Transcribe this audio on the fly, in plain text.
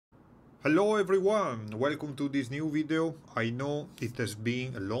Hello everyone, welcome to this new video. I know it has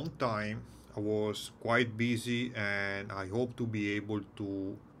been a long time. I was quite busy and I hope to be able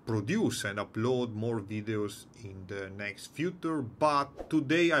to produce and upload more videos in the next future, but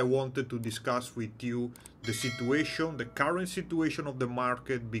today I wanted to discuss with you the current situation of the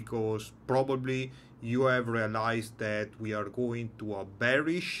market, because probably you have realized that we are going to a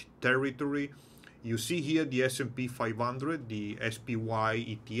bearish territory. You see here the S&P 500, the SPY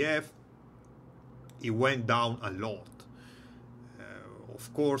ETF. It went down a lot.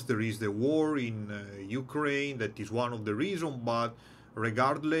 Of course, there is the war in Ukraine, that is one of the reasons, but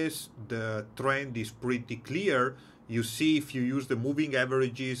regardless, the trend is pretty clear. You see, if you use the moving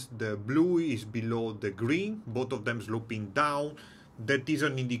averages, the blue is below the green, both of them sloping down. That is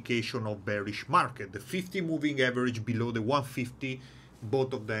an indication of bearish market. The 50 moving average below the 150,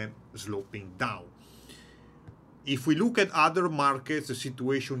 both of them sloping down. If we look at other markets, the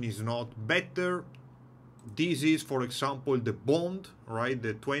situation is not better. This is, for example, the bond, right?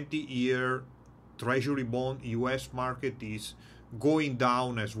 The 20-year treasury bond US market is going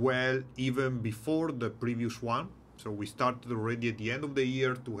down as well, even before the previous one. So we started already at the end of the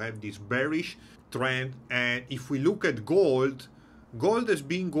year to have this bearish trend. And if we look at gold, gold has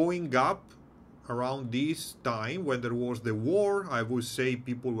been going up around this time when there was the war. I would say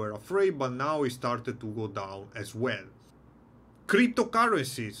people were afraid, but now it started to go down as well.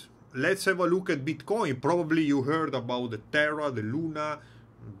 Cryptocurrencies. Let's have a look at Bitcoin. Probably you heard about the Terra, the Luna,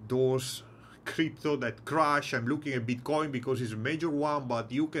 those crypto that crash. I'm looking at Bitcoin because it's a major one, but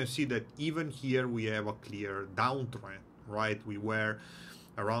you can see that even here we have a clear downtrend, right? We were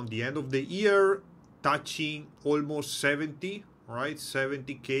around the end of the year touching almost 70, right?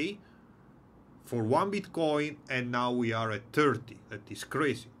 70K for one Bitcoin, and now we are at 30. That is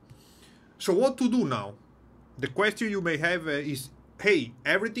crazy. So what to do now? The question you may have is, hey,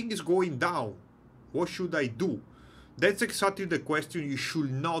 everything is going down. What should I do? That's exactly the question you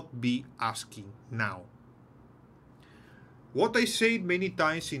should not be asking now. What I said many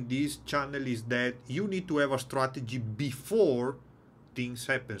times in this channel is that you need to have a strategy before things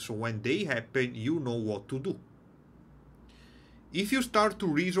happen. So when they happen, you know what to do. If you start to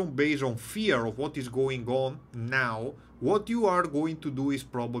reason based on fear of what is going on now, what you are going to do is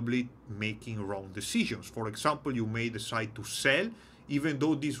probably making wrong decisions. For example, you may decide to sell even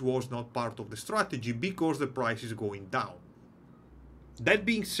though this was not part of the strategy because the price is going down. That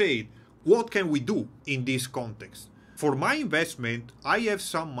being said, what can we do in this context? For my investment, I have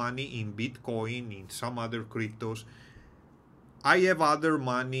some money in Bitcoin, in some other cryptos. I have other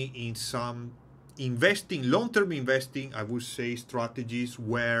money in some investing, long-term investing, I would say, strategies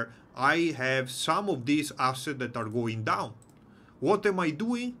where I have some of these assets that are going down. What am I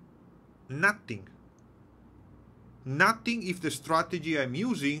doing? Nothing. Nothing if the strategy I'm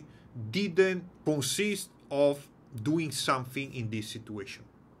using didn't consist of doing something in this situation.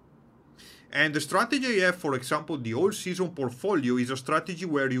 And the strategy I have, for example, the all-season portfolio, is a strategy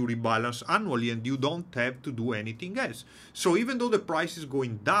where you rebalance annually and you don't have to do anything else. So even though the price is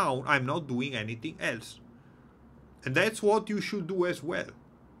going down, I'm not doing anything else. And that's what you should do as well.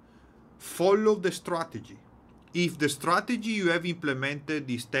 Follow the strategy. If the strategy you have implemented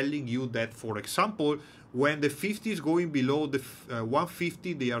is telling you that, for example, when the 50 is going below the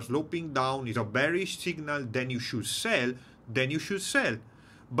 150, they are sloping down, is a bearish signal, then you should sell, then you should sell.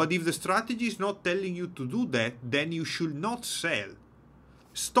 But if the strategy is not telling you to do that, then you should not sell.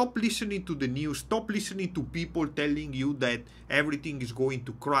 Stop listening to the news. Stop listening to people telling you that everything is going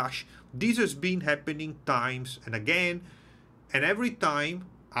to crash. This has been happening times and again, and every time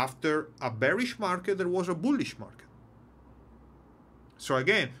after a bearish market, there was a bullish market. So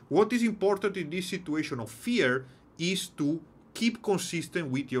again, what is important in this situation of fear is to keep consistent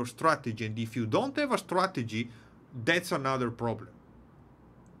with your strategy. And if you don't have a strategy, that's another problem.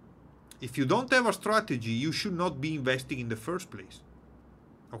 If you don't have a strategy, you should not be investing in the first place.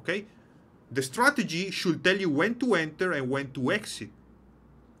 Okay? The strategy should tell you when to enter and when to exit.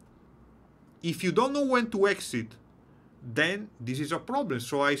 If you don't know when to exit, then this is a problem.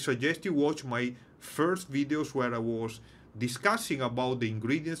 So I suggest you watch my first videos where I was discussing about the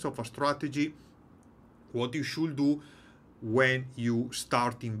ingredients of a strategy, what you should do when you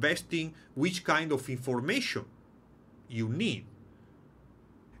start investing, which kind of information you need.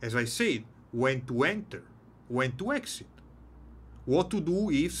 As I said, when to enter, when to exit, what to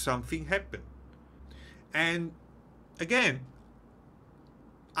do if something happens. And again,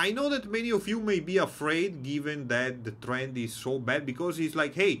 I know that many of you may be afraid given that the trend is so bad, because it's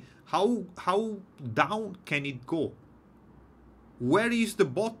like, hey, how down can it go? Where is the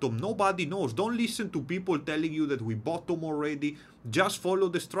bottom? Nobody knows. Don't listen to people telling you that we bottom already. Just follow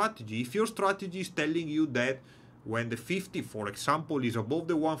the strategy. If your strategy is telling you that when the 50, for example, is above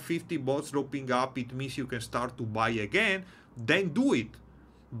the 150 bot sloping up, it means you can start to buy again, then do it.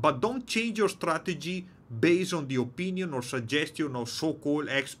 But don't change your strategy based on the opinion or suggestion of so-called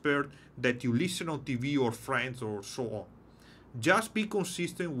expert that you listen on TV or friends or so on. Just be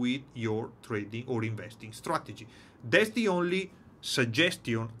consistent with your trading or investing strategy. That's the only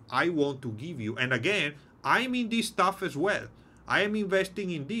suggestion I want to give you. And again, I'm in this stuff as well. I am investing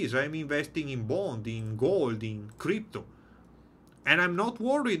in this. I am investing in bond, in gold, in crypto. And I'm not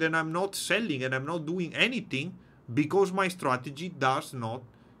worried, and I'm not selling, and I'm not doing anything because my strategy does not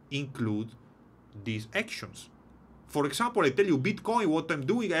include these actions. For example, I tell you Bitcoin, what I'm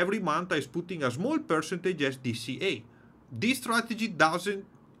doing every month is putting a small percentage as DCA. This strategy doesn't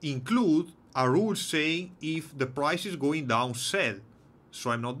include a rule saying if the price is going down, sell.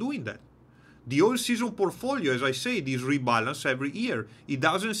 So I'm not doing that. The all season portfolio, as I said, is rebalanced every year. It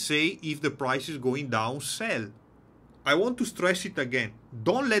doesn't say if the price is going down, sell. I want to stress it again.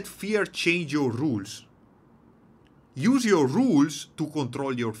 Don't let fear change your rules. Use your rules to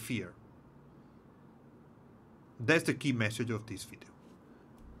control your fear. That's the key message of this video.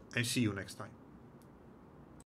 And see you next time.